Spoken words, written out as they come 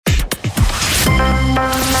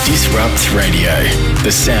Disrupt Radio,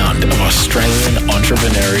 the sound of Australian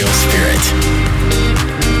entrepreneurial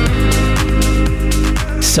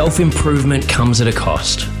spirit. Self-improvement comes at a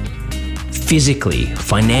cost. Physically,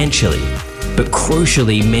 financially, but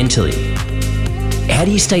crucially, mentally. How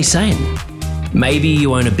do you stay sane? Maybe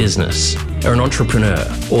you own a business, or an entrepreneur,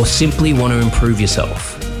 or simply want to improve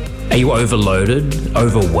yourself. Are you overloaded,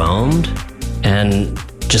 overwhelmed, and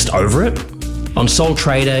just over it? On Soul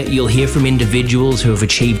Trader, you'll hear from individuals who have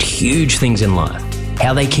achieved huge things in life,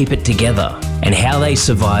 how they keep it together, and how they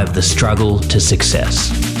survive the struggle to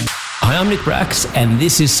success. Hi, I'm Nick Brax, and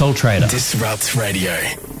this is Soul Trader. Disrupt Radio.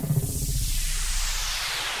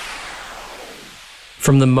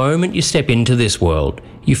 From the moment you step into this world,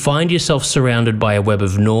 you find yourself surrounded by a web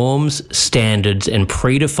of norms, standards, and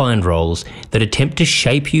predefined roles that attempt to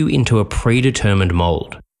shape you into a predetermined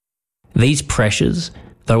mold. These pressures,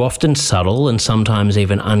 though often subtle and sometimes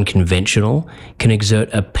even unconventional, can exert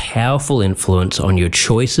a powerful influence on your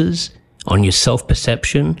choices, on your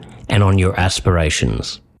self-perception, and on your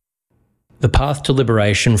aspirations. The path to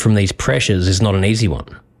liberation from these pressures is not an easy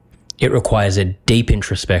one. It requires a deep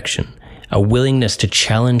introspection, a willingness to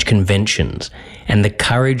challenge conventions, and the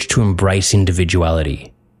courage to embrace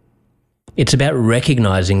individuality. It's about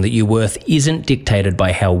recognizing that your worth isn't dictated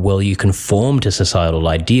by how well you conform to societal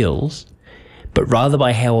ideals, but rather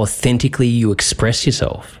by how authentically you express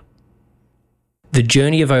yourself. The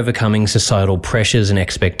journey of overcoming societal pressures and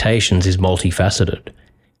expectations is multifaceted.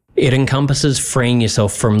 It encompasses freeing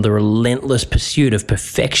yourself from the relentless pursuit of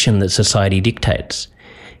perfection that society dictates,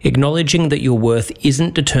 acknowledging that your worth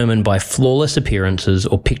isn't determined by flawless appearances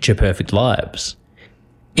or picture-perfect lives.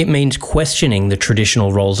 It means questioning the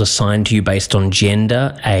traditional roles assigned to you based on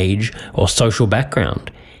gender, age, or social background,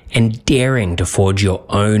 and daring to forge your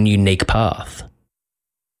own unique path.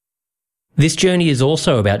 This journey is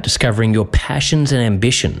also about discovering your passions and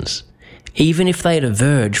ambitions, even if they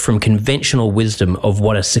diverge from conventional wisdom of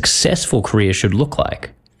what a successful career should look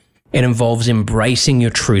like. It involves embracing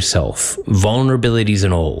your true self, vulnerabilities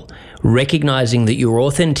and all, recognizing that your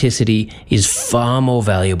authenticity is far more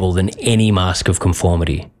valuable than any mask of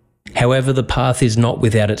conformity. However, the path is not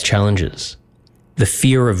without its challenges. The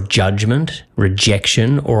fear of judgment,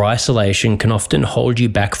 rejection, or isolation can often hold you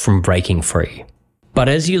back from breaking free. But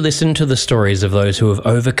as you listen to the stories of those who have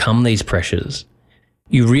overcome these pressures,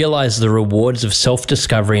 you realize the rewards of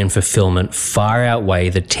self-discovery and fulfillment far outweigh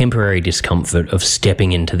the temporary discomfort of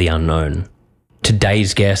stepping into the unknown.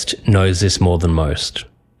 Today's guest knows this more than most.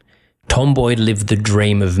 Tom Boyd lived the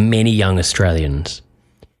dream of many young Australians.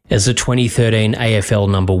 As the 2013 AFL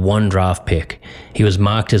 #1 draft pick, he was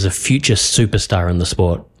marked as a future superstar in the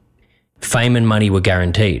sport. Fame and money were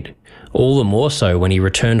guaranteed, all the more so when he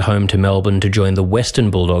returned home to Melbourne to join the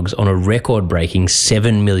Western Bulldogs on a record-breaking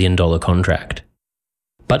 $7 million contract.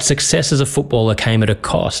 But success as a footballer came at a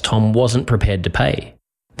cost Tom wasn't prepared to pay.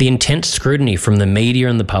 The intense scrutiny from the media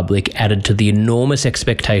and the public added to the enormous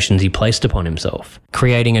expectations he placed upon himself,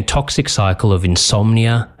 creating a toxic cycle of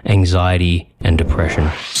insomnia, anxiety, and depression.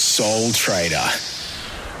 Soul Trader.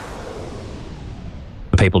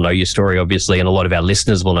 People know your story, obviously, and a lot of our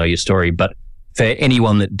listeners will know your story. But for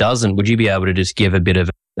anyone that doesn't, would you be able to just give a bit of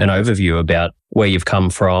an overview about where you've come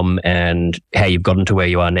from and how you've gotten to where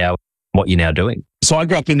you are now, what you're now doing? So I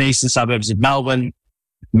grew up in the eastern suburbs of Melbourne,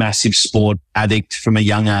 massive sport addict from a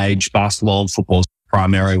young age. Basketball and football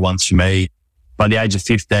primary ones for me. By the age of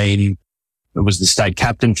 15, I was the state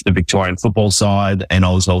captain for the Victorian football side, and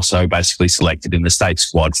I was also basically selected in the state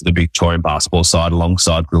squad for the Victorian basketball side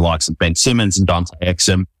alongside the likes of Ben Simmons and Dante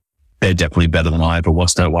Exum. They're definitely better than I ever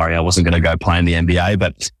was. Don't worry, I wasn't going to go play in the NBA,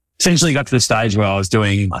 but essentially got to the stage where I was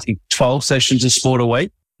doing, I think, 12 sessions of sport a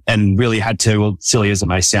week and really had to, well, silly as it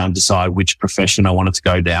may sound, decide which profession I wanted to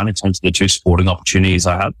go down in terms of the two sporting opportunities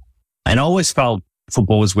I had. And I always felt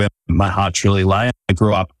football was where my heart truly lay. I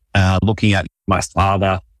grew up looking at my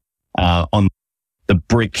father on the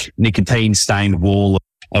brick nicotine-stained wall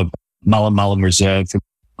of Mullen Reserve,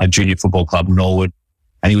 a junior football club in Norwood.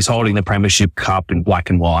 And he was holding the Premiership Cup in black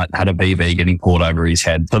and white, had a BB getting poured over his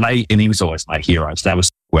head. And he was always my hero. So that was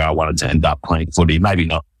where I wanted to end up playing footy, maybe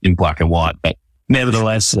not in black and white, but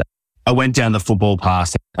nevertheless, I went down the football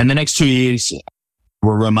path. And the next 2 years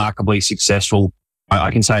were remarkably successful.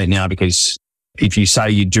 I can say it now because if you say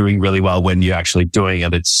you're doing really well when you're actually doing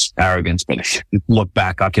it, it's arrogance. But if you look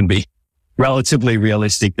back, I can be relatively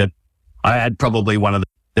realistic that I had probably one of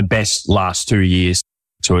the best last 2 years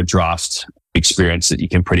to a draft experience that you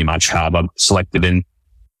can pretty much have. I'm selected in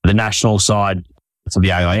the national side for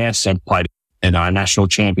the AIS and played in a national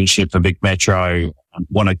championship for Vic Metro,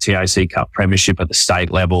 won a TAC Cup premiership at the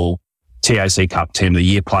state level, TAC Cup Team of the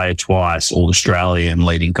Year player twice, All-Australian,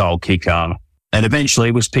 leading goal kicker, and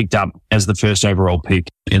eventually was picked up as the first overall pick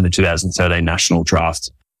in the 2013 national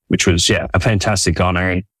draft, which was, a fantastic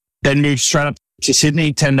honour. Then moved straight up to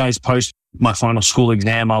Sydney 10 days post my final school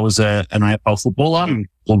exam. I was an AFL footballer.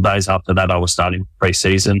 4 days after that, I was starting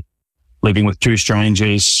pre-season, living with 2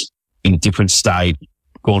 strangers in a different state,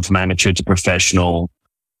 gone from amateur to professional,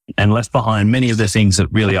 and left behind many of the things that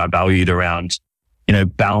really I valued around,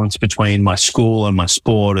 balance between my school and my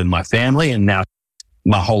sport and my family. And now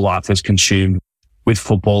my whole life is consumed with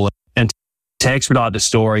football. And to expedite the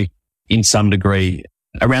story in some degree,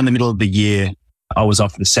 around the middle of the year, I was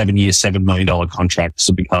offered a 7-year, $7 million contract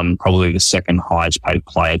to become probably the second highest paid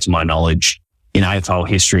player to my knowledge in AFL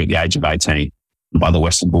history at the age of 18 by the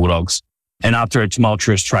Western Bulldogs. And after a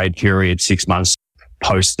tumultuous trade period, 6 months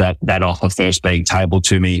post that offer first being tabled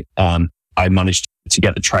to me, I managed to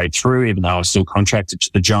get the trade through, even though I was still contracted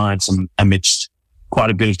to the Giants and amidst quite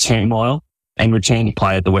a bit of turmoil, and returned to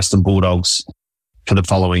play at the Western Bulldogs for the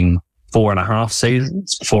following 4.5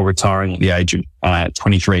 seasons before retiring at the age of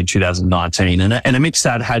 23 in 2019. And amidst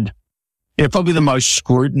that had probably the most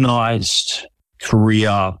scrutinised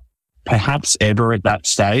career perhaps ever at that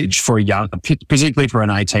stage for a young, particularly for an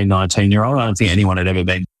 18, 19-year-old. I don't think anyone had ever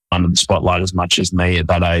been under the spotlight as much as me at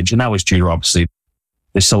that age. And that was due to obviously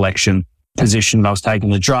the selection position I was taking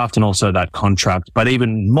in the draft and also that contract. But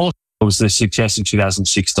even more was the success in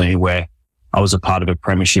 2016 where I was a part of a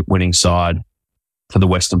premiership winning side for the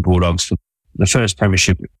Western Bulldogs, for the first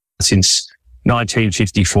premiership since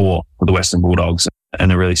 1954 for the Western Bulldogs,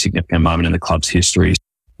 and a really significant moment in the club's history.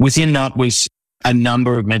 Within that was a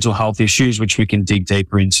number of mental health issues, which we can dig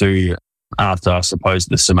deeper into after, I suppose,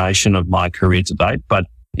 the summation of my career to date. But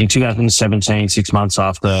in 2017, 6 months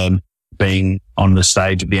after being on the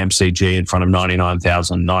stage of the MCG in front of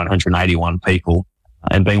 99,981 people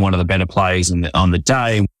and being one of the better players on the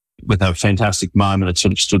day with a fantastic moment, it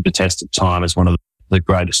sort of stood the test of time as one of the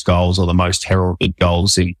greatest goals or the most heralded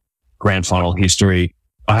goals in grand final history.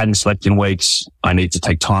 I hadn't slept in weeks. I needed to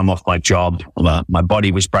take time off my job. My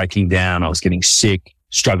body was breaking down. I was getting sick,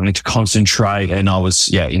 struggling to concentrate. And I was,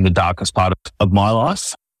 in the darkest part of my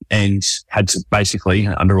life, and had to basically,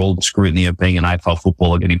 under all the scrutiny of being an AFL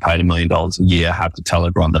footballer, getting paid $1 million a year, have to tell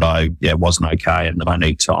everyone that I wasn't okay and that I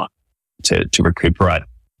need time to recuperate.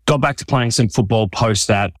 Got back to playing some football post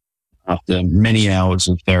that after many hours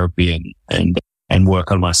of therapy and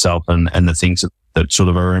work on myself and the things that sort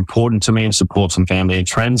of are important to me and support some family and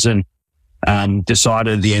friends, and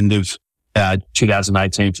decided at the end of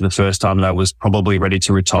 2018 for the first time that I was probably ready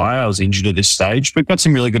to retire. I was injured at this stage, but got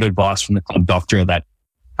some really good advice from the club doctor at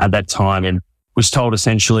that time, and was told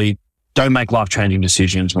essentially, don't make life-changing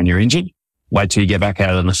decisions when you're injured. Wait till you get back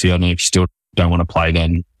out on the field, and if you still don't want to play,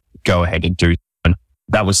 then go ahead and do. And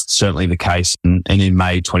that was certainly the case. And in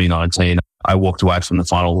May 2019, I walked away from the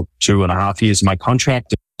final 2.5 years of my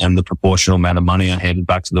contract and the proportional amount of money I handed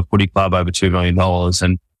back to the footy club, over $2 million,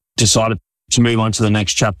 and decided to move on to the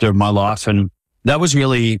next chapter of my life. And that was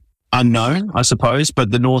really unknown, I suppose, but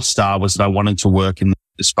the North Star was that I wanted to work in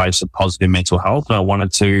the space of positive mental health. And I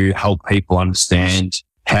wanted to help people understand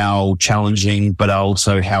how challenging, but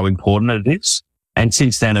also how important it is. And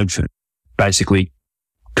since then, I've basically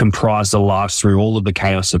comprised a life through all of the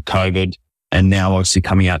chaos of COVID, and now obviously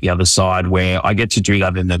coming out the other side where I get to do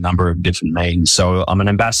that in a number of different means. So I'm an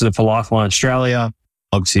ambassador for Lifeline Australia,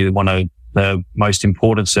 obviously one of the most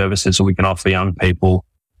important services that we can offer young people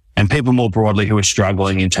and people more broadly who are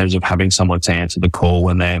struggling in terms of having someone to answer the call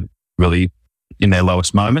when they're really in their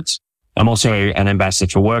lowest moments. I'm also an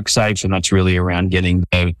ambassador for WorkSafe, and that's really around getting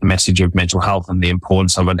the message of mental health and the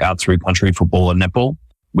importance of it out through country football and netball,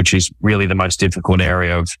 which is really the most difficult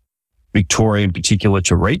area of Victoria in particular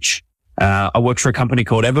to reach. I work for a company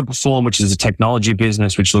called Everperform, which is a technology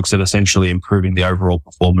business which looks at essentially improving the overall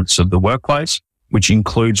performance of the workplace, which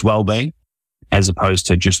includes well-being as opposed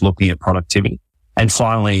to just looking at productivity. And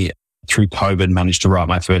finally, through COVID, managed to write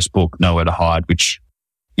my first book, Nowhere to Hide, which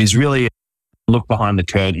is really a look behind the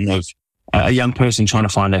curtain of a young person trying to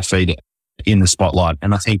find their feet in the spotlight.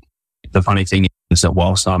 And I think the funny thing is that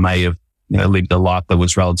whilst I may have lived a life that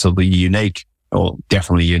was relatively unique, or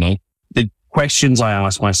definitely unique, the questions I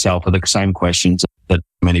ask myself are the same questions that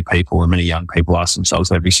many people and many young people ask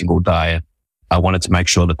themselves every single day. And I wanted to make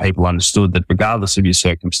sure that people understood that regardless of your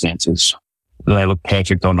circumstances, whether they look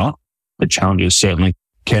perfect or not, the challenges certainly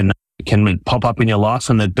can pop up in your life,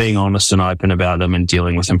 and that being honest and open about them and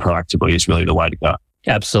dealing with them proactively is really the way to go.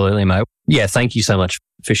 Absolutely, mate. Yeah, thank you so much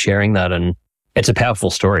for sharing that. And it's a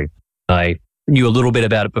powerful story. I knew a little bit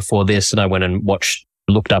about it before this, and I went and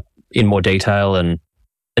looked up in more detail and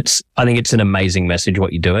I think it's an amazing message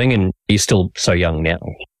what you're doing, and you're still so young now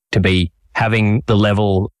to be having the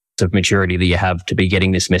level of maturity that you have to be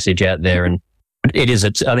getting this message out there. And I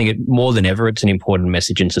think more than ever, it's an important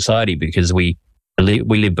message in society because we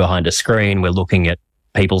live behind a screen. We're looking at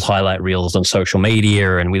people's highlight reels on social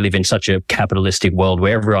media, and we live in such a capitalistic world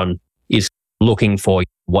where everyone is looking for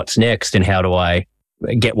what's next and how do I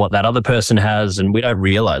get what that other person has. And we don't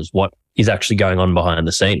realize what is actually going on behind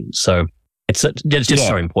the scenes. So it's just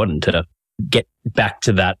so important to get back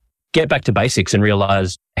to basics and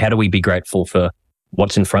realize how do we be grateful for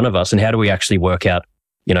what's in front of us and how do we actually work out,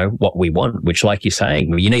 what we want, which like you're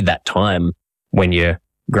saying, you need that time when you're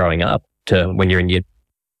growing up when you're in your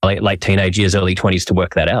late teenage years, early 20s to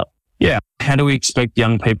work that out. Yeah. How do we expect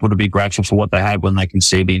young people to be grateful for what they have when they can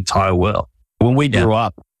see the entire world? When we grew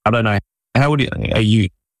up, I don't know, how old are you?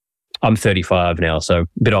 I'm 35 now, so a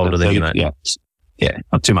bit older than you, mate. Yeah,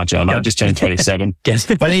 not too much older. I just turned 27.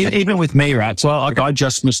 But even with me, right? So I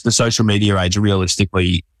just missed the social media age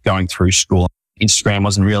realistically going through school. Instagram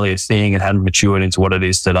wasn't really a thing. It hadn't matured into what it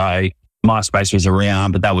is today. MySpace was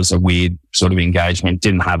around, but that was a weird sort of engagement.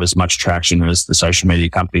 Didn't have as much traction as the social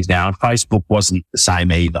media companies now. And Facebook wasn't the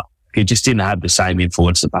same either. It just didn't have the same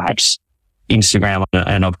influence that perhaps Instagram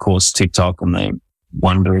and of course TikTok and the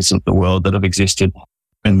wonders of the world that have existed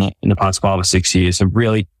in the past 5 or 6 years have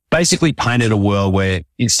really basically painted a world where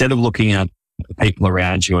instead of looking at the people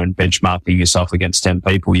around you and benchmarking yourself against 10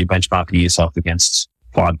 people, you're benchmarking yourself against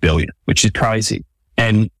 5 billion, which is crazy.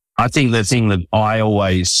 And I think the thing that I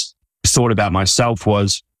always thought about myself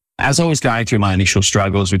was as I was going through my initial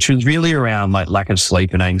struggles, which was really around like lack of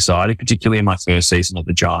sleep and anxiety, particularly in my first season at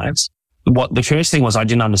the Giants. What the first thing was I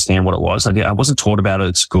didn't understand what it was. I wasn't taught about it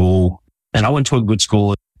at school, and I went to a good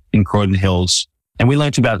school in Croydon Hills, and we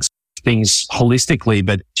learned about things holistically,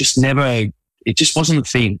 but it just wasn't a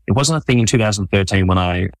thing. It wasn't a thing in 2013 when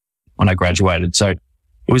I graduated. So it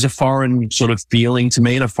was a foreign sort of feeling to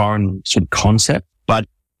me and a foreign sort of concept. But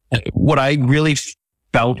what I really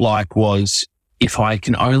felt like was if I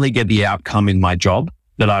can only get the outcome in my job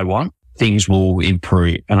that I want, things will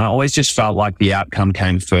improve. And I always just felt like the outcome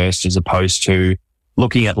came first as opposed to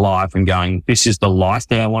looking at life and going, this is the life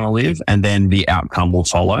that I want to live, and then the outcome will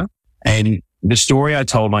follow. And the story I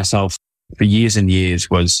told myself for years and years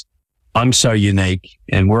was, I'm so unique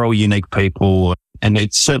and we're all unique people. And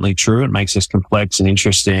it's certainly true. It makes us complex and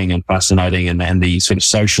interesting and fascinating. And the sort of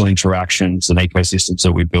social interactions and ecosystems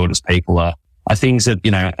that we build as people are things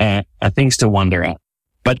that, are things to wonder at.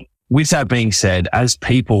 But with that being said, as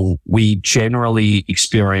people, we generally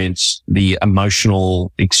experience the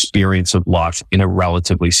emotional experience of life in a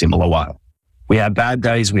relatively similar way. We have bad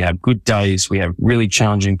days, we have good days, we have really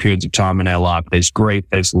challenging periods of time in our life. There's grief,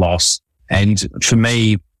 there's loss. And for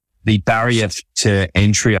me, the barrier to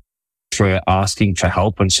entry for asking for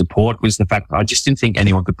help and support was the fact that I just didn't think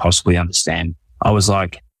anyone could possibly understand. I was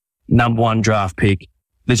like, number 1 draft pick.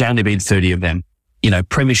 There's only been 30 of them.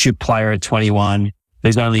 Premiership player at 21.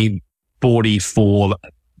 There's only 44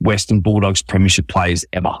 Western Bulldogs premiership players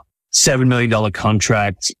ever. $7 million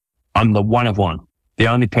contract. I'm the one of one. The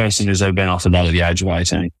only person who's ever been offered that at the age of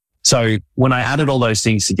 18. So when I added all those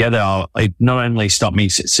things together, it not only stopped me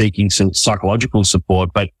seeking some psychological support,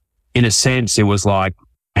 but in a sense, it was like,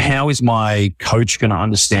 how is my coach going to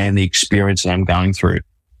understand the experience that I'm going through?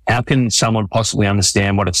 How can someone possibly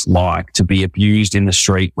understand what it's like to be abused in the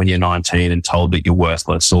street when you're 19 and told that you're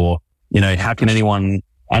worthless? Or, how can anyone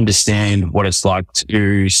understand what it's like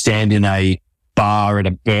to stand in a bar at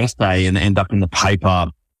a birthday and end up in the paper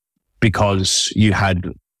because you had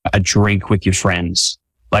a drink with your friends?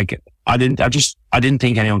 Like, I didn't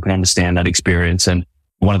think anyone could understand that experience. And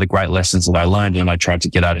one of the great lessons that I learned and I tried to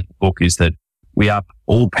get out of the book is that we are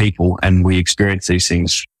all people and we experience these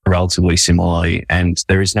things relatively similarly. And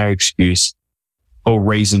there is no excuse or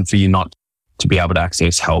reason for you not to be able to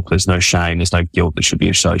access help. There's no shame. There's no guilt that should be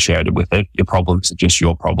associated with it. Your problems are just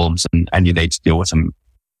your problems and you need to deal with them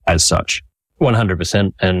as such.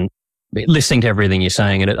 100%. And listening to everything you're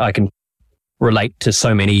saying, and I can relate to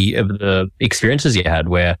so many of the experiences you had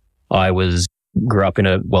where I grew up in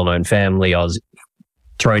a well-known family. I was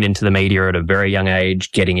thrown into the media at a very young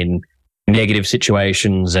age, getting in negative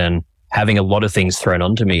situations and having a lot of things thrown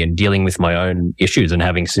onto me and dealing with my own issues and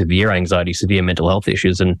having severe anxiety, severe mental health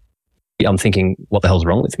issues. And I'm thinking, what the hell's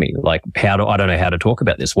wrong with me? Like, I don't know how to talk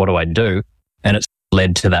about this. What do I do? And it's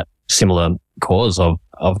led to that similar cause of,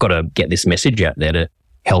 I've got to get this message out there to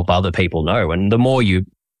help other people know. And the more you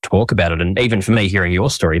talk about it, and even for me, hearing your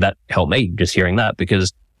story, that helped me just hearing that,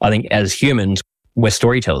 because I think as humans, we're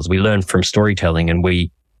storytellers. We learn from storytelling, and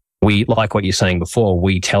we like what you're saying before,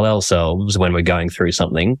 we tell ourselves when we're going through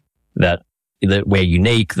something that that we're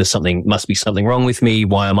unique. Must be something wrong with me.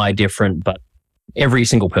 Why am I different? But every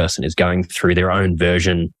single person is going through their own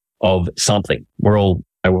version of something. We're all,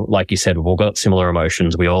 like you said, we've all got similar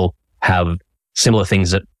emotions. We all have similar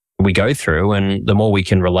things that we go through. And the more we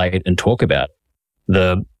can relate and talk about it,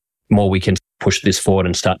 the more we can push this forward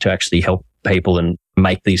and start to actually help people and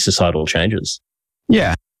make these societal changes.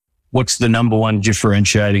 Yeah. What's the number one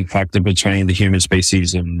differentiating factor between the human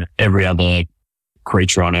species and every other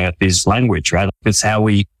creature on Earth is language, right? It's how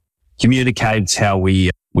we communicate, it's how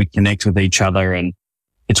we connect with each other. And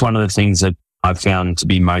it's one of the things that I've found to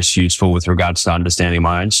be most useful with regards to understanding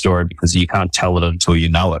my own story, because you can't tell it until you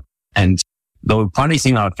know it. And the funny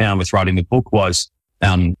thing I found with writing the book was,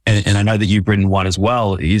 and I know that you've written one as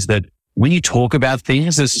well, is that when you talk about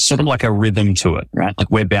things, there's sort of like a rhythm to it, right?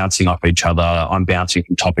 Like we're bouncing off each other. I'm bouncing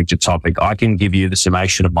from topic to topic. I can give you the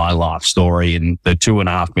summation of my life story in the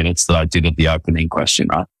 2.5 minutes that I did at the opening question,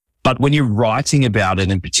 right? But when you're writing about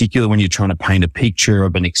it, in particular, when you're trying to paint a picture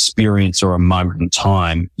of an experience or a moment in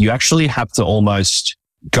time, you actually have to almost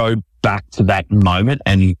go back to that moment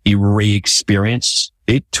and you re-experience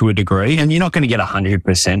it to a degree. And you're not going to get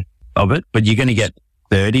 100% of it, but you're going to get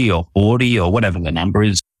 30 or 40 or whatever the number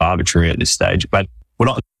is, arbitrary at this stage. But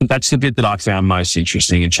that's the bit that I found most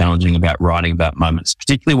interesting and challenging about writing about moments,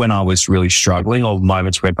 particularly when I was really struggling, or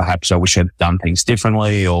moments where perhaps I wish I'd done things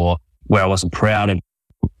differently, or where I wasn't proud of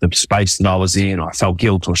the space that I was in, or I felt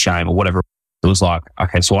guilt or shame or whatever. It was like,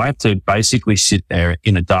 okay, so I have to basically sit there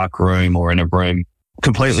in a dark room or in a room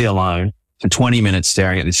completely alone for 20 minutes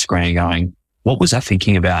staring at this screen going, what was I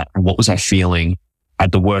thinking about? And what was I feeling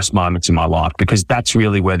at the worst moments in my life? Because that's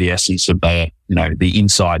really where the essence of the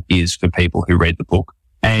insight is for people who read the book.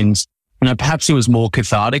 And, perhaps it was more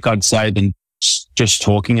cathartic, I'd say, than just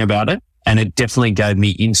talking about it. And it definitely gave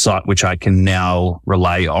me insight, which I can now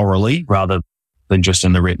relay orally rather than just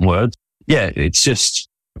in the written word. Yeah, it's just,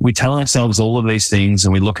 we tell ourselves all of these things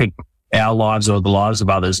and we look at our lives or the lives of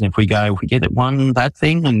others. And if we get it that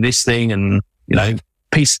thing and this thing and,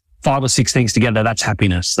 piece 5 or 6 things together, that's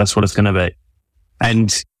happiness. That's what it's going to be.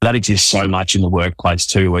 And that exists so much in the workplace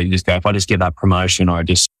too, where you just go, if I just get that promotion, or I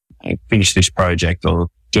just finish this project, or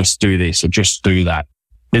just do this or just do that,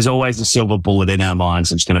 there's always a silver bullet in our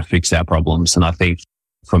minds that's going to fix our problems. And I think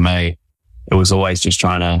for me, it was always just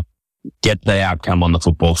trying to get the outcome on the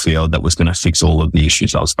football field that was going to fix all of the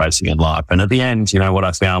issues I was facing in life. And at the end, what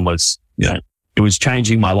I found was, it was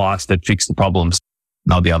changing my life that fixed the problems,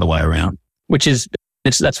 not the other way around. Which is,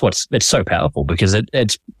 it's so powerful, because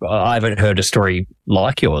I haven't heard a story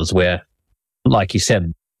like yours where, like you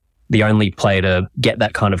said, the only player to get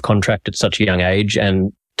that kind of contract at such a young age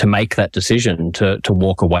and to make that decision to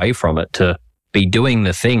walk away from it, to be doing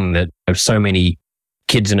the thing that so many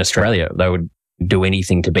kids in Australia, they would do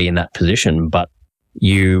anything to be in that position, but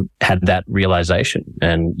you had that realization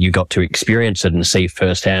and you got to experience it and see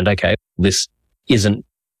firsthand, okay, this isn't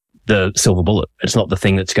the silver bullet. It's not the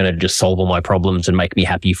thing that's going to just solve all my problems and make me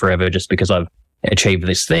happy forever just because I've achieved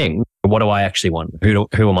this thing. What do I actually want? Who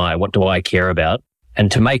am I? What do I care about?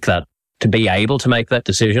 And to be able to make that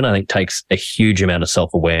decision, I think takes a huge amount of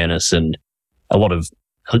self-awareness and a lot of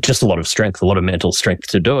strength, a lot of mental strength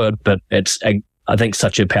to do it. But it's, I think,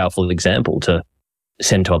 such a powerful example to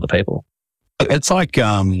send to other people. It's like,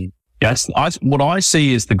 what I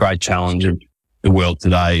see as the great challenge of the world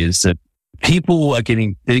today is that people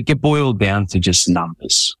they get boiled down to just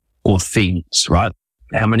numbers or things, right?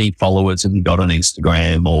 How many followers have you got on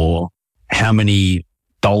Instagram, or how many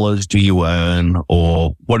dollars do you earn,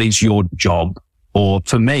 or what is your job? Or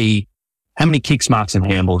for me, how many kicks, marks and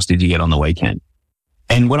handballs did you get on the weekend?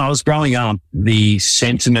 And when I was growing up, the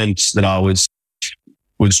sentiments that I was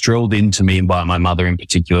drilled into me by my mother in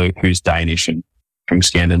particular, who's Danish and from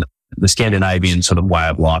the Scandinavian sort of way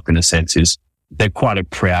of life in a sense is they're quite a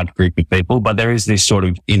proud group of people, but there is this sort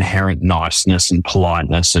of inherent niceness and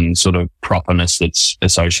politeness and sort of properness that's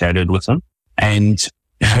associated with them. And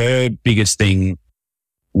her biggest thing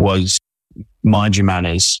was mind your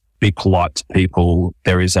manners, be polite to people.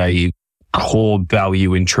 There is a core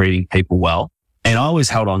value in treating people well. And I always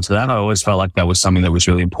held on to that. I always felt like that was something that was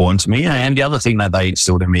really important to me. And the other thing that they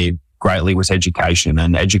instilled in me greatly was education.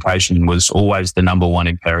 And education was always the number one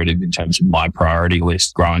imperative in terms of my priority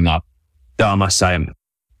list growing up. Though I must say it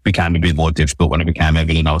became a bit more difficult when it became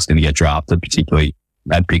evident I was going to get drafted, particularly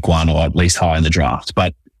at pick 1 or at least high in the draft.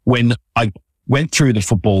 But when I went through the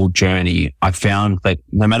football journey, I found that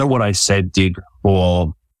no matter what I said, did,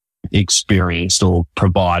 or experienced or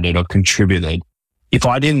provided or contributed, if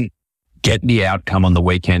I didn't get the outcome on the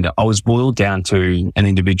weekend, I was boiled down to an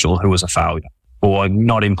individual who was a failure or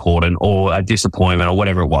not important or a disappointment or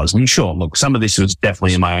whatever it was. And sure, look, some of this was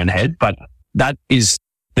definitely in my own head, but that is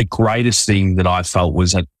the greatest thing that I felt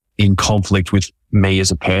was in conflict with me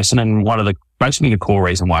as a person. And basically the core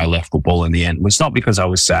reason why I left football in the end was not because I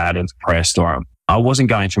was sad and depressed, or I wasn't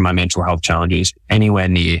going through my mental health challenges anywhere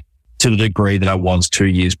near to the degree that I was 2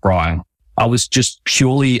 years prior. I was just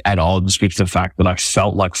purely at odds with the fact that I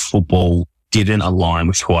felt like football didn't align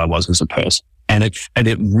with who I was as a person. And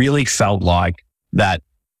it really felt like that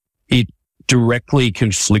it directly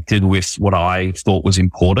conflicted with what I thought was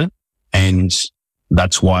important. And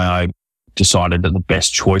that's why I decided that the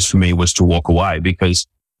best choice for me was to walk away, because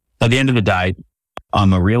at the end of the day,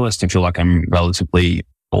 I'm a realist. I feel like I'm relatively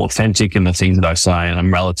authentic in the things that I say, and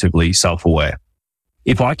I'm relatively self-aware.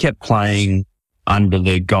 If I kept playing under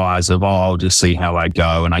the guise of, I'll just see how I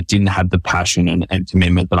go, and I didn't have the passion and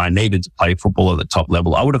commitment that I needed to play football at the top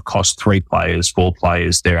level, I would have cost 4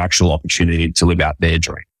 players their actual opportunity to live out their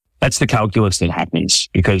dream. That's the calculus that happens,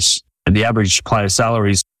 because the average player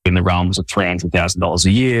salary is in the realms of $300,000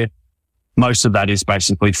 a year. Most of that is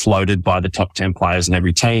basically floated by the top 10 players in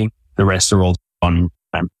every team. The rest are all on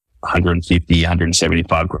 150,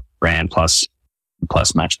 175 grand plus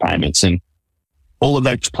match payments. And all of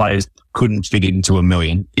those players couldn't fit into $1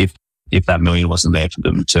 million if that $1 million wasn't there for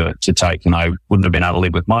them to take. And I wouldn't have been able to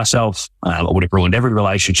live with myself. I would have ruined every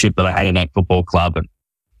relationship that I had in that football club,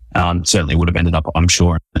 and certainly would have ended up, I'm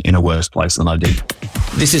sure, in a worse place than I did.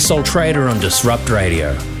 This is Sole Trader on Disrupt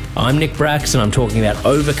Radio. I'm Nick Brax, and I'm talking about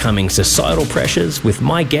overcoming societal pressures with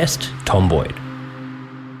my guest, Tom Boyd.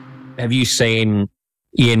 Have you seen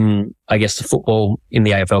in, I guess, the football, in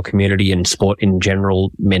the AFL community and sport in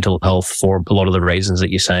general, mental health for a lot of the reasons that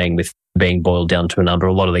you're saying, with being boiled down to a number,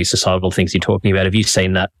 a lot of these societal things you're talking about, have you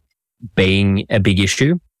seen that being a big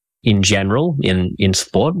issue in general in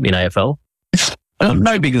sport, in AFL?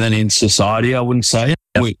 No bigger than in society, I wouldn't say.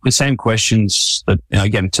 Yep. The same questions that,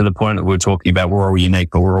 again, to the point that we're talking about, we're all unique,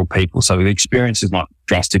 but we're all people. So the experience is not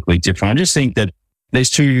drastically different. I just think that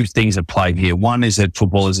there's two things at play here. One is that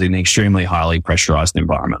football is an extremely highly pressurized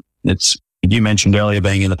environment. You mentioned earlier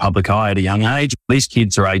being in the public eye at a young age. These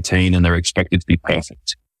kids are 18 and they're expected to be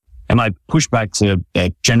perfect. And my pushback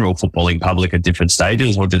to general footballing public at different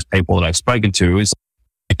stages, or just people that I've spoken to, is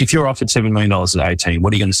if you're offered $7 million at 18,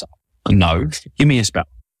 what are you going to say? No, give me a spell.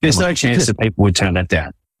 There's no chance that people would turn that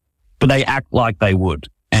down, but they act like they would.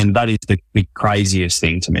 And that is the craziest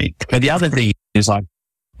thing to me. But the other thing is, like,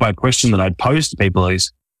 my question that I'd pose to people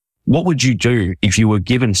is, what would you do if you were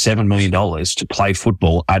given $7 million to play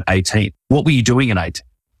football at 18? What were you doing at 18?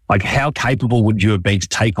 Like, how capable would you have been to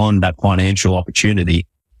take on that financial opportunity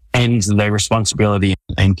and the responsibility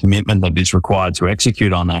and commitment that is required to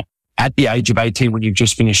execute on that at the age of 18 when you've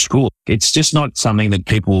just finished school? It's just not something that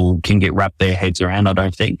people can wrap their heads around, I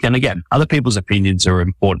don't think. And again, other people's opinions are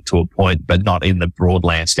important to a point, but not in the broad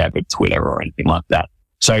landscape of Twitter or anything like that.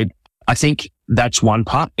 So I think that's one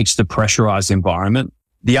part. It's the pressurized environment.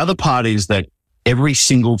 The other part is that every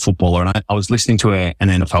single footballer, and I was listening to an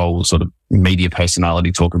NFL sort of media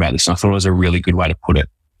personality talk about this, and I thought it was a really good way to put it.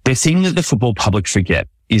 The thing that the football public forget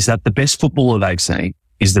is that the best footballer they've seen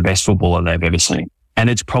is the best footballer they've ever seen. And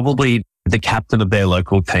it's probably the captain of their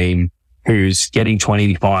local team who's getting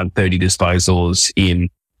 25, 30 disposals in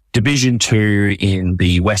Division 2 in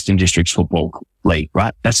the Western Districts Football League,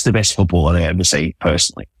 right? That's the best footballer they ever see,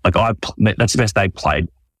 personally. Like, that's the best they've played.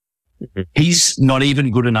 Mm-hmm. He's not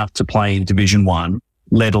even good enough to play in Division 1,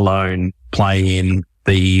 let alone play in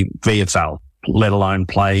the VFL, let alone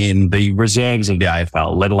play in the reserves of the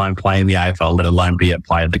AFL, let alone play in the AFL, let alone be a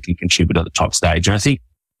player that can contribute at the top stage. And I think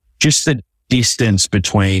just the distance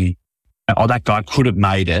between, that guy could have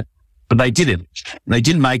made it, but they didn't. They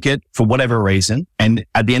didn't make it for whatever reason. And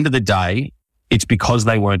at the end of the day, it's because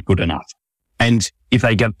they weren't good enough. And if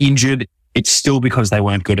they get injured, it's still because they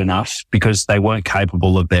weren't good enough, because they weren't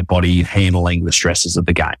capable of their body handling the stresses of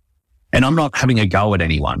the game. And I'm not having a go at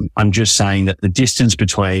anyone. I'm just saying that the distance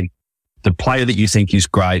between the player that you think is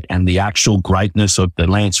great and the actual greatness of the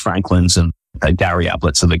Lance Franklins and the Gary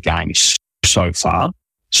Abletts of the game is so far.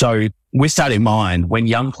 So with that in mind, when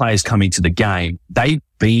young players come into the game, they've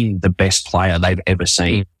been the best player they've ever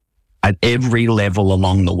seen at every level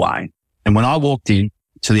along the way. And when I walked in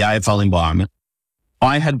to the AFL environment,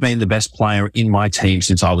 I had been the best player in my team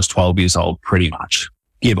since I was 12 years old, pretty much,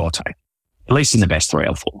 give or take, at least in the best 3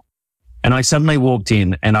 or 4. And I suddenly walked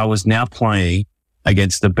in and I was now playing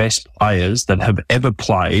against the best players that have ever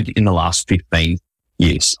played in the last 15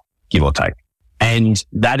 years, give or take. And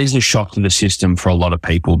that is a shock to the system for a lot of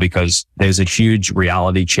people, because there's a huge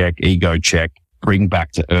reality check, ego check, bring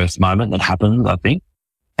back to earth moment that happens, I think.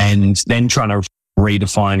 And then trying to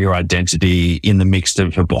redefine your identity in the mix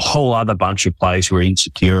of a whole other bunch of players who are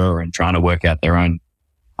insecure and trying to work out their own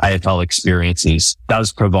AFL experiences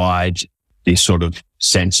does provide this sort of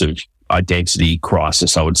sense of identity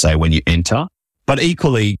crisis, I would say, when you enter. But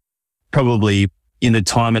equally, probably in the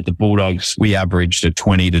time at the Bulldogs, we averaged a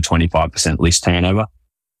 20 to 25% list turnover.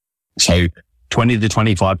 So 20 to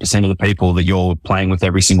 25% of the people that you're playing with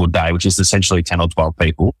every single day, which is essentially 10 or 12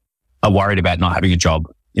 people, are worried about not having a job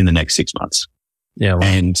in the next 6 months. Yeah. Right.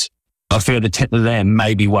 And a further 10 of them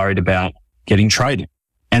may be worried about getting traded.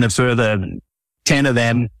 And a further 10 of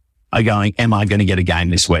them are going, am I going to get a game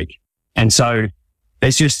this week? And so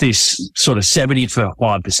there's just this sort of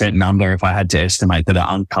 75% number, if I had to estimate, that are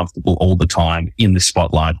uncomfortable all the time in the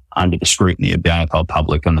spotlight under the scrutiny of the AFL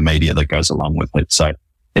public and the media that goes along with it. So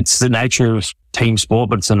it's the nature of team sport,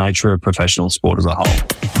 but it's the nature of professional sport as a whole.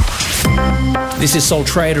 This is Sole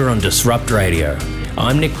Trader on Disrupt Radio.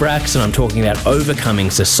 I'm Nick Brax and I'm talking about overcoming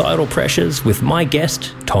societal pressures with my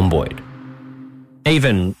guest, Tom Boyd.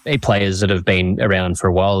 Even players that have been around for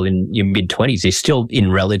a while in your mid-20s, they're still,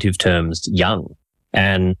 in relative terms, young.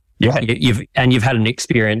 And you've had an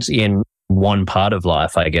experience in one part of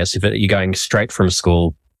life, I guess, if you're going straight from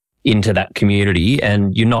school into that community,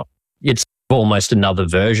 and it's almost another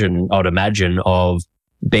version, I'd imagine, of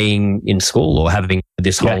being in school or having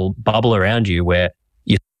this whole bubble around you where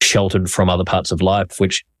you're sheltered from other parts of life,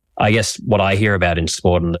 which I guess what I hear about in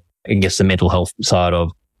sport, and I guess the mental health side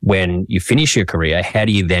of when you finish your career, how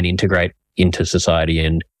do you then integrate into society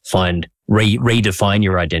and redefine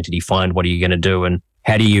your identity, find what are you going to do, and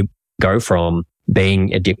how do you go from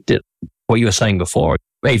being addicted? What you were saying before,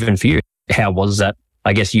 even for you, how was that?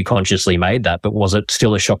 I guess you consciously made that, but was it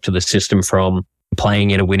still a shock to the system from playing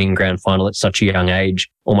in a winning grand final at such a young age,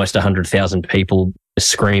 almost 100,000 people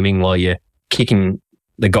screaming while you're kicking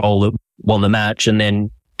the goal that won the match, and then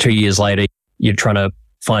 2 years later, you're trying to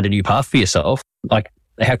find a new path for yourself? Like,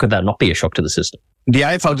 how could that not be a shock to the system? The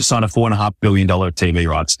AFL just signed a $4.5 billion TV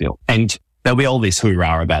rights deal. And there'll be all this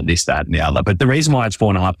hoorah about this, that, and the other. But the reason why it's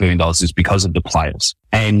 $4.5 billion is because of the players.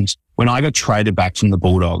 And when I got traded back from the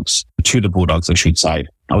Bulldogs, to the Bulldogs, I should say,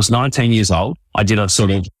 I was 19 years old. I did a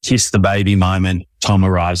sort of kiss the baby moment, Tom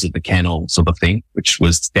arrives at the kennel sort of thing, which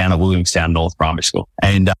was down at Williamstown North Primary School.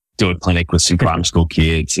 And do a clinic with some primary school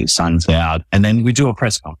kids, his son's out. And then we do a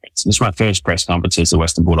press conference. This is my first press conference as a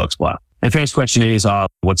Western Bulldogs player. The first question is,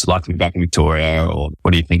 what's it like to be back in Victoria? Or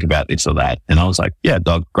what do you think about this or that? And I was like, yeah,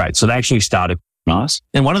 dog, great. So they actually started nice.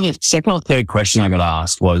 And one of the second or third questions I got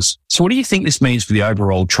asked was, so what do you think this means for the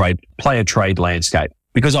overall player trade landscape?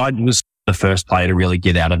 Because I was the first player to really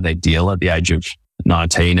get out of their deal at the age of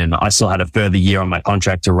 19. And I still had a further year on my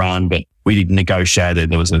contract to run, but we didn't negotiate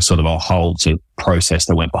it. There was a sort of a whole process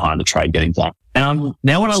that went behind the trade getting done. And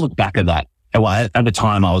now when I look back at that, at the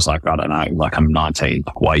time I was like, I don't know, like I'm 19.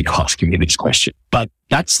 Why are you asking me this question? But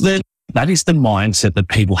that is the mindset that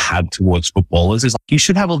people have towards footballers, is like, you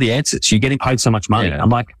should have all the answers. You're getting paid so much money. Yeah. I'm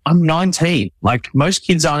like, I'm 19. Like most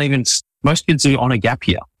kids are on a gap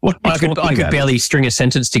year. I could barely string a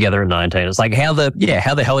sentence together at 19. It's like, how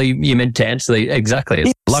the hell are you meant to answer exactly?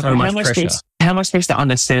 It's like, so much pressure. How am I supposed to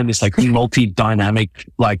understand this like multi-dynamic,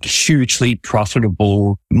 like hugely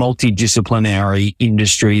profitable, multidisciplinary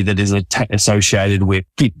industry that is associated with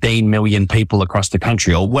 15 million people across the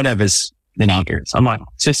country or whatever's the numbers? I'm like, it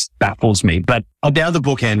just baffles me. But down the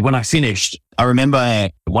bookend, when I finished, I remember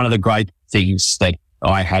one of the great things that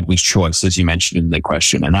I had was choice, as you mentioned in the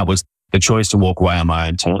question, and that was the choice to walk away on my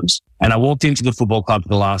own terms. And I walked into the football club for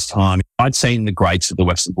the last time. I'd seen the greats of the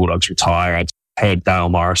Western Bulldogs retire. I'd heard Dale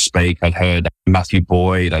Morris speak. I'd heard Matthew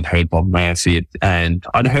Boyd. I'd heard Bob Murphy. And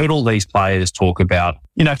I'd heard all these players talk about,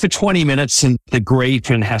 for 20 minutes and the grief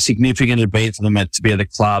and how significant it had been for them to be at the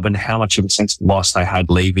club and how much of a sense of loss they had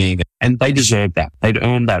leaving. And they deserved that. They'd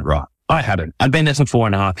earned that right. I hadn't. I'd been there for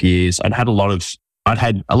 4.5 years. I'd had a lot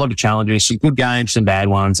of challenges, some good games, some bad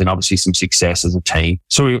ones, and obviously some success as a team.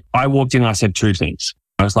 So I walked in and I said two things.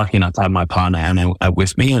 I was lucky enough to have my partner Anna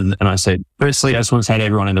with me. And I said, firstly, I just want to say to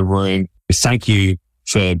everyone in the room, thank you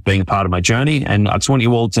for being a part of my journey. And I just want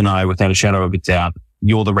you all to know without a shadow of a doubt,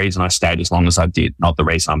 you're the reason I stayed as long as I did, not the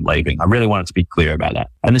reason I'm leaving. I really wanted to be clear about that.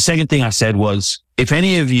 And the second thing I said was, if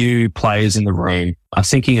any of you players in the room are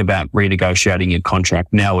thinking about renegotiating your contract,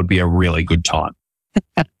 now would be a really good time.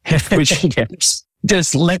 Which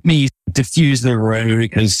just let me diffuse the room,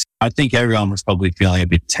 because I think everyone was probably feeling a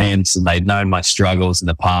bit tense and they'd known my struggles in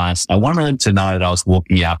the past. I wanted them to know that I was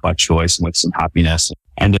walking out by choice and with some happiness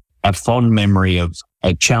and a fond memory of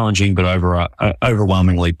a challenging but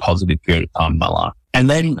overwhelmingly positive period of time in my life. And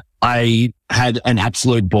then I had an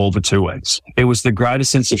absolute ball for 2 weeks. It was the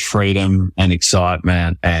greatest sense of freedom and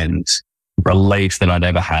excitement and relief that I'd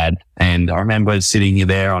ever had. And I remember sitting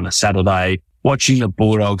there on a Saturday watching the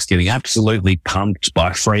Bulldogs getting absolutely pumped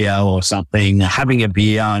by Freo or something, having a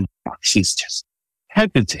beer, and she's just, how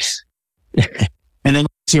good this? And then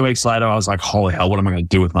 2 weeks later, I was like, holy hell, what am I going to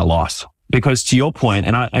do with my life? Because to your point,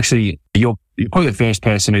 and you're probably the first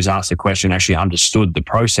person who's asked the question actually understood the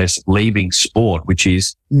process of leaving sport, which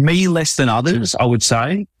is me less than others, I would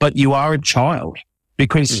say, but you are a child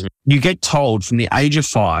because you get told from the age of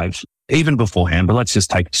 5, even beforehand, but let's just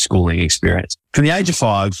take the schooling experience. From the age of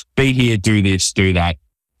 5, be here, do this, do that,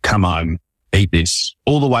 come home, eat this,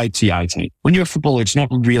 all the way to your 18. When you're a footballer, it's not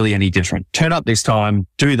really any different. Turn up this time,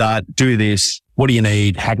 do that, do this. What do you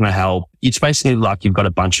need? How can I help? It's basically like you've got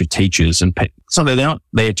a bunch of teachers and so they're not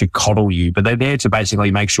there to coddle you, but they're there to basically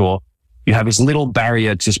make sure you have as little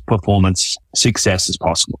barrier to performance success as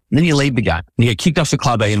possible. And then you leave the game and you get kicked off the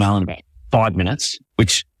club email in about 5 minutes,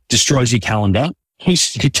 which destroys your calendar. You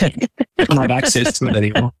don't have access to it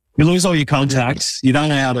anymore. You lose all your contacts. You don't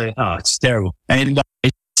know how to, it's terrible. And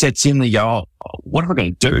it sets in the go, what am I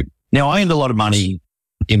going to do? Now, I earned a lot of money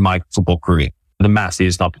in my football career. The math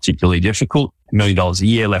is not particularly difficult. $1 million a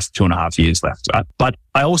year left, 2.5 years left. Right? But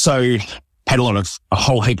I also paid a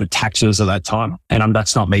whole heap of taxes at that time. And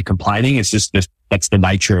that's not me complaining. It's just that's the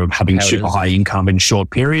nature of having super high income in short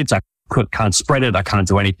periods. I can't spread it. I can't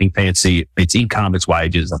do anything fancy. It's income, it's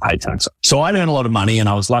wages, I pay tax. So I earned a lot of money and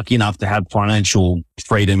I was lucky enough to have financial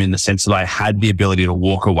freedom in the sense that I had the ability to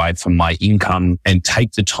walk away from my income and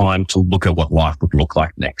take the time to look at what life would look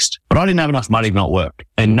like next. But I didn't have enough money to not work,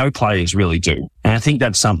 and no players really do. And I think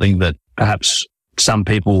that's something that perhaps some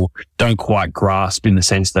people don't quite grasp, in the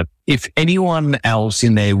sense that if anyone else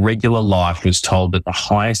in their regular life was told that the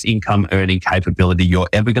highest income earning capability you're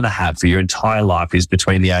ever going to have for your entire life is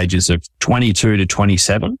between the ages of 22 to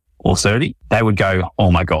 27 or 30, they would go,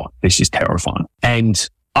 oh my God, this is terrifying. And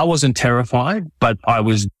I wasn't terrified, but I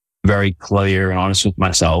was very clear and honest with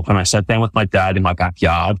myself. And I sat down with my dad in my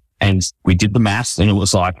backyard and we did the maths, and it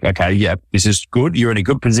was like, okay, yeah, this is good. You're in a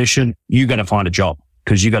good position. You're going to find a job,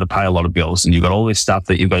 because you got to pay a lot of bills and you've got all this stuff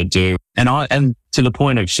that you've got to do. And to the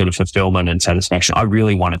point of sort of fulfillment and satisfaction, I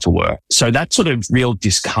really wanted to work. So that sort of real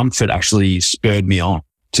discomfort actually spurred me on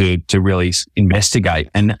to really investigate.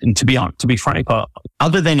 And to be frank,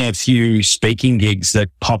 other than a few speaking gigs that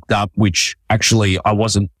popped up, which actually I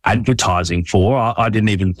wasn't advertising for, I didn't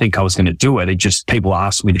even think I was going to do it. It just, people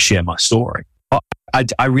asked me to share my story.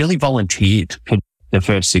 I really volunteered for the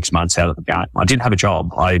first 6 months out of the game. I didn't have a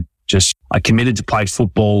job. I committed to play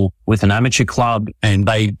football with an amateur club, and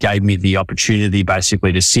they gave me the opportunity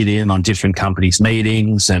basically to sit in on different companies'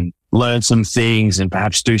 meetings and learn some things and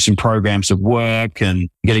perhaps do some programs of work and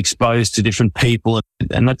get exposed to different people.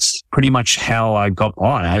 And that's pretty much how I got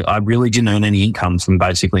by. I really didn't earn any income from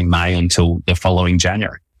basically May until the following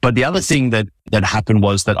January. But the other thing that happened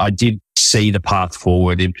was that I did see the path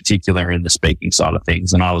forward, in particular in the speaking side of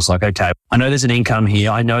things. And I was like, okay, I know there's an income here.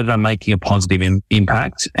 I know that I'm making a positive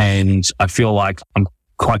impact, and I feel like I'm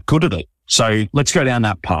quite good at it. So let's go down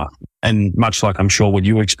that path. And much like I'm sure what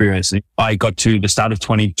you were experiencing, I got to the start of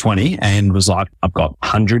 2020 and was like, I've got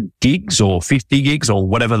 100 gigs or 50 gigs or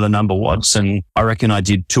whatever the number was. And I reckon I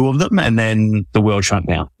did 2 of them, and then the world shut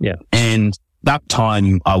down. Yeah. And that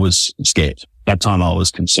time I was scared. That time I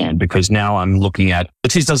was concerned, because now I'm looking at,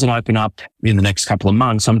 if this doesn't open up in the next couple of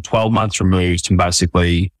months, I'm 12 months removed from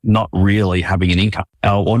basically not really having an income,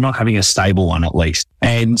 or not having a stable one at least.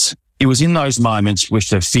 And it was in those moments with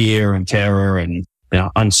the fear and terror and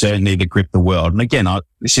uncertainty that gripped the world. And again,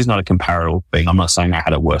 this is not a comparable thing. I'm not saying I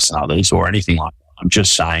had it worse than others or anything like that. I'm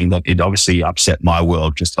just saying that it obviously upset my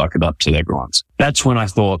world just like it upset everyone's. That's when I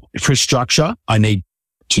thought, for structure, I need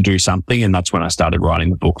to do something. And that's when I started writing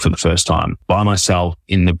the book for the first time by myself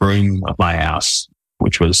in the room of my house,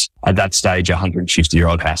 which was at that stage a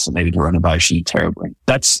 150-year-old house that needed a renovation terribly.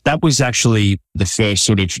 That was actually the first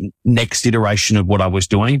sort of next iteration of what I was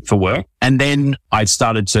doing for work. And then I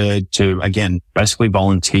started to again, basically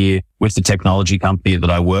volunteer with the technology company that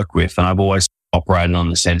I work with. And I've always operated on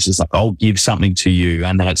the sense is like, I'll give something to you.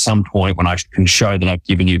 And then at some point when I can show that I've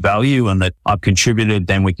given you value and that I've contributed,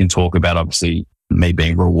 then we can talk about obviously me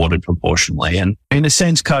being rewarded proportionally. And in a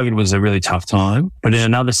sense, COVID was a really tough time. But in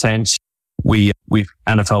another sense,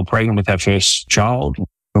 Anna fell pregnant with our first child,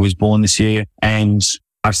 who was born this year. And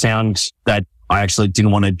I found that I actually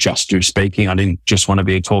didn't want to just do speaking. I didn't just want to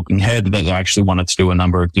be a talking head, but I actually wanted to do a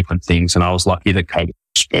number of different things. And I was lucky that COVID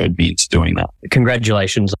spurred me into doing that.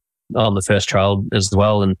 Congratulations on the first child as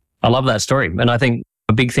well. And I love that story. And I think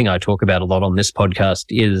a big thing I talk about a lot on this podcast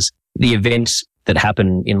is the events that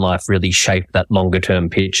happen in life really shape that longer term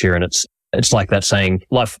picture. And it's like that saying,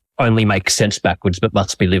 life only makes sense backwards, but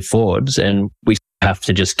must be lived forwards. And we have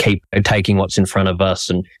to just keep taking what's in front of us.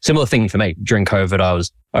 And similar thing for me. During COVID, I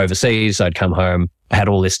was overseas. I'd come home. I had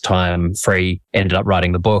all this time free, ended up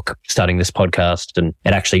writing the book, starting this podcast, and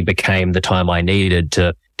it actually became the time I needed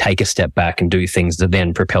to take a step back and do things that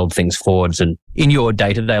then propelled things forwards. And in your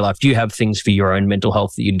day-to-day life, do you have things for your own mental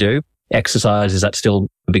health that you do? Exercise, is that still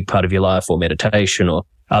a big part of your life, or meditation, or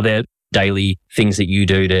are there daily things that you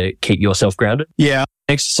do to keep yourself grounded? Yeah,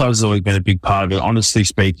 exercise has always been a big part of it. Honestly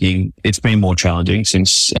speaking, it's been more challenging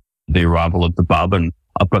since the arrival of the bub, and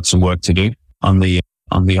I've got some work to do on the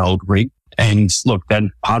old rig. And look, then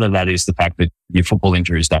part of that is the fact that your football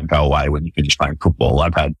injuries don't go away when you finish playing football.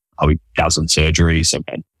 I've had probably a dozen surgeries. I've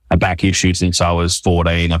had a back issue since I was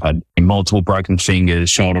 14. I've had multiple broken fingers,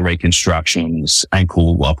 shoulder reconstructions,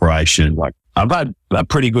 ankle operation. Like, I've had a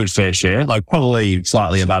pretty good fair share, like probably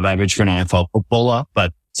slightly above average for an AFL footballer,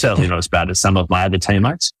 but certainly not as bad as some of my other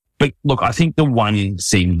teammates. But look, I think the one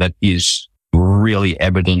thing that is really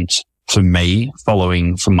evident for me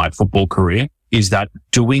following from my football career is that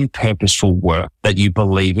doing purposeful work that you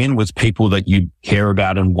believe in with people that you care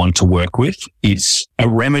about and want to work with is a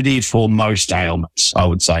remedy for most ailments, I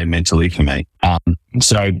would say, mentally for me.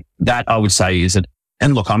 So that I would say is it.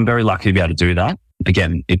 And look, I'm very lucky to be able to do that.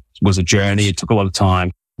 Again, it was a journey. It took a lot of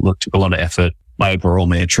time. It took a lot of effort. My overall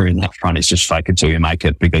mantra in that front is just fake it till you make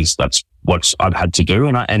it, because that's what I've had to do.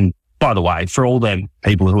 And by the way, for all them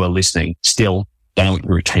people who are listening, still don't know what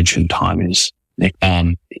your retention time is.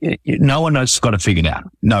 No one has got it figured out.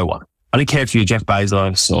 No one. I don't care if you're Jeff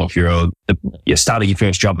Bezos or if you're starting your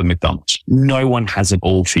first job at McDonald's. No one has it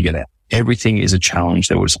all figured out. Everything is a challenge.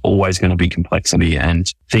 There was always going to be complexity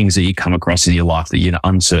and things that you come across in your life that you're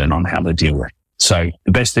uncertain on how to deal with. So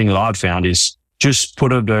the best thing that I've found is just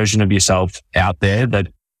put a version of yourself out there that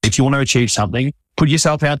if you want to achieve something, put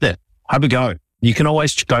yourself out there. Have a go. You can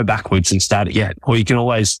always go backwards and start again, or you can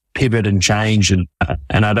always pivot and change. And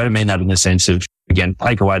I don't mean that in the sense of, again,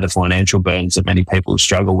 take away the financial burdens that many people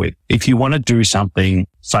struggle with. If you want to do something,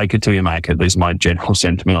 fake it till you make it. Is my general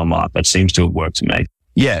sentiment on life. That seems to have worked to me.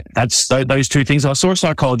 Yeah, that's those two things. I saw a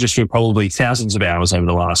psychologist for probably thousands of hours over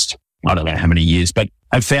the last, I don't know how many years, but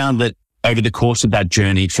I found that over the course of that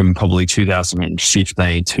journey from probably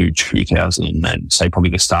 2015 to 2000 and say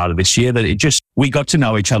probably the start of this year, that we got to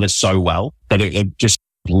know each other so well that it just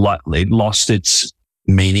lost its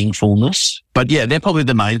meaningfulness. But yeah, they're probably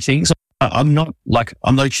the main things. I'm not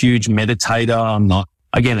a huge meditator.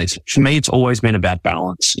 Again, for me, it's always been about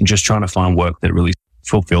balance and just trying to find work that really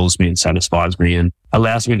fulfills me and satisfies me and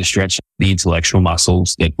allows me to stretch the intellectual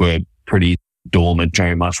muscles that were pretty dormant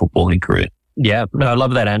during my footballing career. Yeah, no, I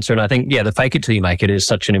love that answer. And I think, the fake it till you make it is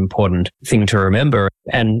such an important thing to remember.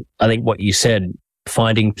 And I think what you said,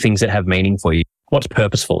 finding things that have meaning for you, what's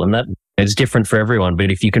purposeful, and that is different for everyone.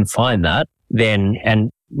 But if you can find that, then,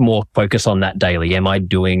 and more focus on that daily, am I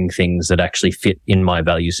doing things that actually fit in my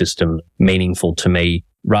value system, meaningful to me,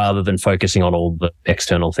 rather than focusing on all the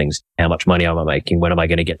external things? How much money am I making? When am I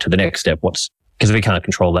going to get to the next step? Because we can't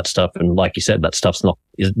control that stuff. And like you said, that stuff's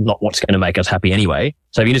is not what's going to make us happy anyway.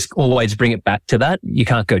 So if you just always bring it back to that, you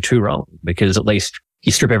can't go too wrong, because at least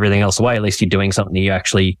you strip everything else away. At least you're doing something that you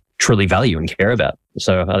actually truly value and care about.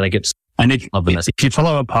 So I think if you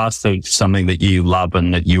follow a path to something that you love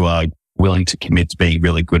and that you are willing to commit to being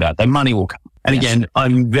really good at, then money will come. And again,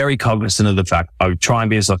 I'm very cognizant of the fact I try and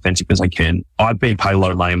be as authentic as I can. I've been paid a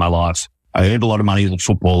lot of money in my life. I earned a lot of money as a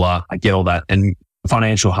footballer. I get all that. And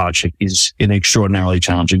financial hardship is an extraordinarily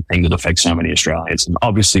challenging thing that affects so many Australians and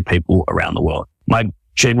obviously people around the world. My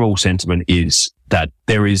general sentiment is that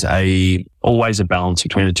there is always a balance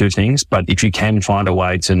between the two things. But if you can find a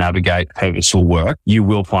way to navigate purposeful work, you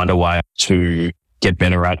will find a way to get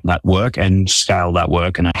better at that work and scale that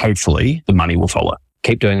work. And hopefully the money will follow.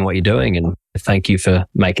 Keep doing what you're doing. And thank you for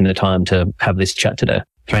making the time to have this chat today.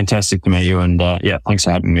 Fantastic to meet you. And thanks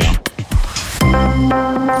for having me on.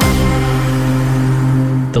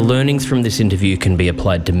 The learnings from this interview can be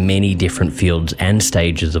applied to many different fields and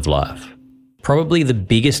stages of life. Probably the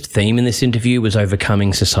biggest theme in this interview was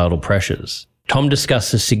overcoming societal pressures. Tom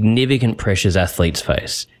discussed the significant pressures athletes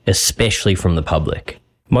face, especially from the public.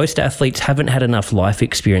 Most athletes haven't had enough life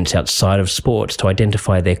experience outside of sports to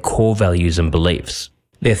identify their core values and beliefs.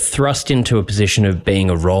 They're thrust into a position of being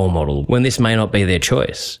a role model when this may not be their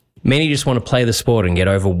choice. Many just want to play the sport and get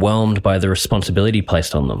overwhelmed by the responsibility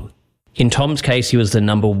placed on them. In Tom's case, he was the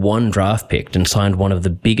number 1 draft pick and signed one of the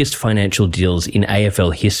biggest financial deals in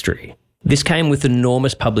AFL history. This came with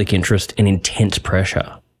enormous public interest and intense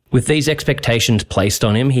pressure. With these expectations placed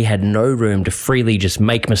on him, he had no room to freely just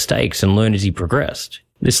make mistakes and learn as he progressed.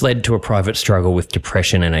 This led to a private struggle with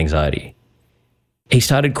depression and anxiety. He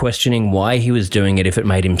started questioning why he was doing it if it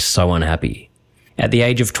made him so unhappy. At the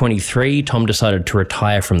age of 23, Tom decided to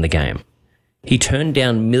retire from the game. He turned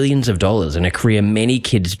down millions of dollars in a career many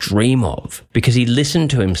kids dream of because he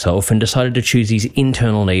listened to himself and decided to choose his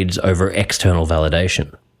internal needs over external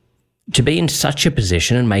validation. To be in such a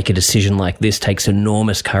position and make a decision like this takes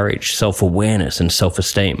enormous courage, self-awareness and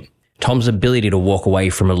self-esteem. Tom's ability to walk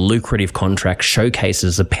away from a lucrative contract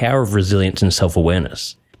showcases the power of resilience and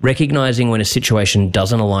self-awareness. Recognizing when a situation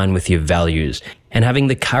doesn't align with your values and having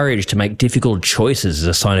the courage to make difficult choices is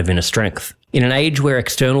a sign of inner strength. In an age where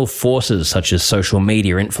external forces such as social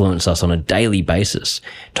media influence us on a daily basis,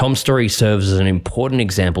 Tom's story serves as an important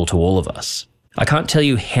example to all of us. I can't tell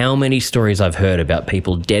you how many stories I've heard about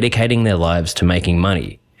people dedicating their lives to making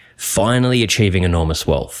money, finally achieving enormous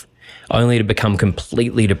wealth, only to become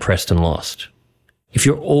completely depressed and lost. If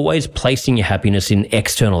you're always placing your happiness in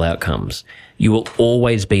external outcomes, you will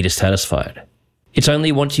always be dissatisfied. It's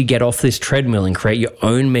only once you get off this treadmill and create your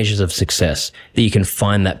own measures of success that you can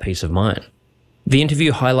find that peace of mind. The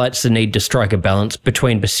interview highlights the need to strike a balance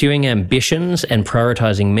between pursuing ambitions and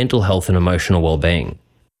prioritizing mental health and emotional well-being.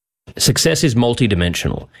 Success is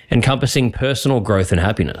multidimensional, encompassing personal growth and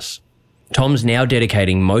happiness. Tom's now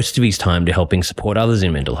dedicating most of his time to helping support others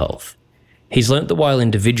in mental health. He's learnt that while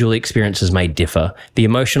individual experiences may differ, the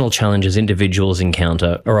emotional challenges individuals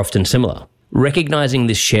encounter are often similar. Recognizing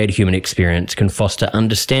this shared human experience can foster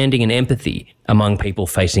understanding and empathy among people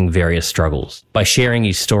facing various struggles. By sharing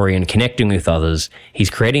his story and connecting with others, he's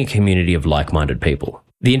creating a community of like-minded people.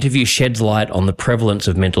 The interview sheds light on the prevalence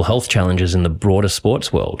of mental health challenges in the broader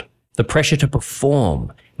sports world. The pressure to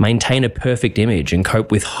perform, maintain a perfect image, and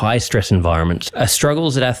cope with high-stress environments are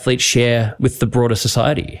struggles that athletes share with the broader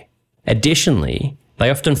society. Additionally, they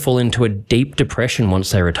often fall into a deep depression once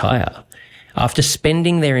they retire. After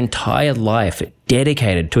spending their entire life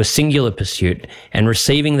dedicated to a singular pursuit and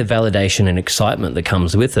receiving the validation and excitement that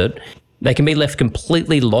comes with it, they can be left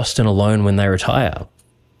completely lost and alone when they retire.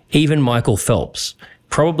 Even Michael Phelps,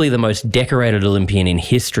 probably the most decorated Olympian in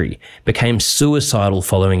history, became suicidal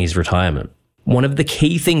following his retirement. One of the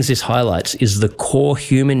key things this highlights is the core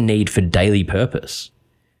human need for daily purpose.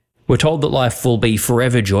 We're told that life will be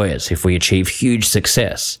forever joyous if we achieve huge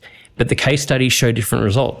success, but the case studies show different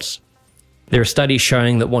results. There are studies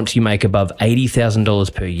showing that once you make above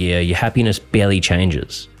 $80,000 per year, your happiness barely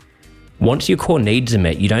changes. Once your core needs are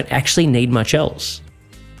met, you don't actually need much else.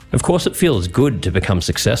 Of course, it feels good to become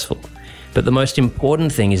successful, but the most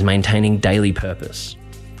important thing is maintaining daily purpose.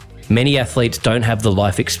 Many athletes don't have the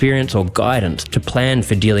life experience or guidance to plan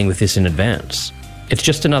for dealing with this in advance. It's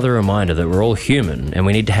just another reminder that we're all human and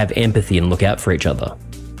we need to have empathy and look out for each other.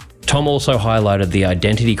 Tom also highlighted the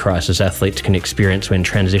identity crisis athletes can experience when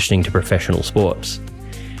transitioning to professional sports.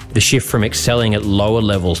 The shift from excelling at lower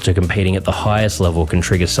levels to competing at the highest level can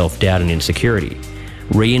trigger self-doubt and insecurity,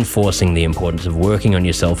 reinforcing the importance of working on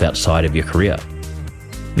yourself outside of your career.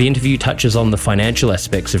 The interview touches on the financial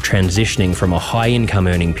aspects of transitioning from a high-income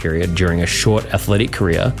earning period during a short athletic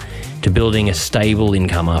career to building a stable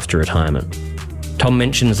income after retirement. Tom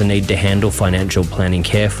mentions the need to handle financial planning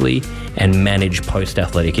carefully and manage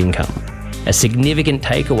post-athletic income. A significant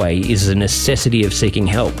takeaway is the necessity of seeking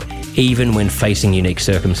help, even when facing unique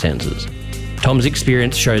circumstances. Tom's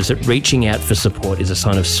experience shows that reaching out for support is a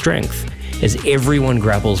sign of strength, as everyone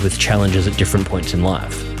grapples with challenges at different points in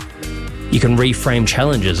life. You can reframe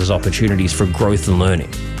challenges as opportunities for growth and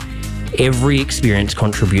learning. Every experience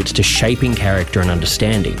contributes to shaping character and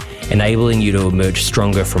understanding, enabling you to emerge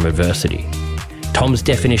stronger from adversity. Tom's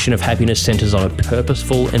definition of happiness centers on a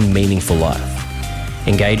purposeful and meaningful life,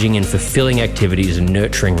 engaging in fulfilling activities and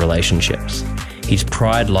nurturing relationships. His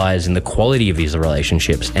pride lies in the quality of his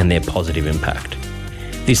relationships and their positive impact.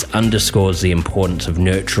 This underscores the importance of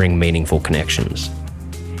nurturing meaningful connections.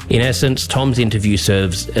 In essence, Tom's interview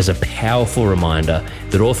serves as a powerful reminder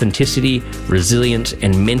that authenticity, resilience,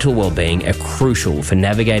 and mental well-being are crucial for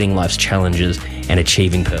navigating life's challenges and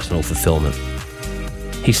achieving personal fulfillment.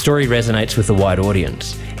 His story resonates with a wide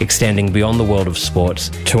audience, extending beyond the world of sports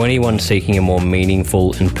to anyone seeking a more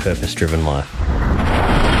meaningful and purpose-driven life.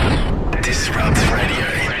 Disrupt Radio.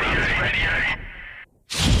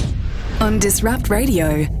 On Disrupt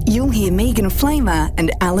Radio, you'll hear Megan Flamer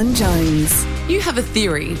and Alan Jones. You have a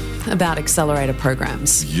theory about accelerator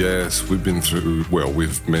programs. Yes, we've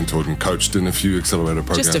mentored and coached in a few accelerator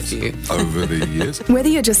programs. Just a few. Over the years. Whether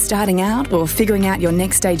you're just starting out or figuring out your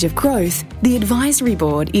next stage of growth, the advisory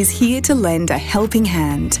board is here to lend a helping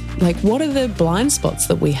hand. Like, what are the blind spots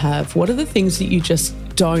that we have? What are the things that you just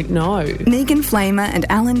don't know. Megan Flamer and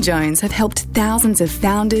Alan Jones have helped thousands of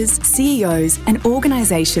founders, CEOs and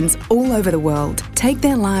organisations all over the world take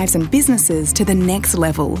their lives and businesses to the next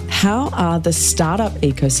level. How are the startup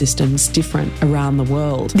ecosystems different around the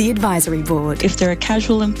world? The Advisory Board. If they're a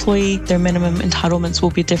casual employee, their minimum entitlements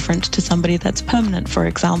will be different to somebody that's permanent, for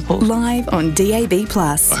example. Live on DAB+.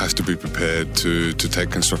 I have to be prepared to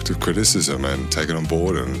take constructive criticism and take it on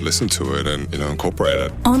board and listen to it and, incorporate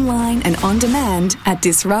it. Online and on demand at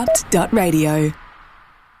disrupt.radio.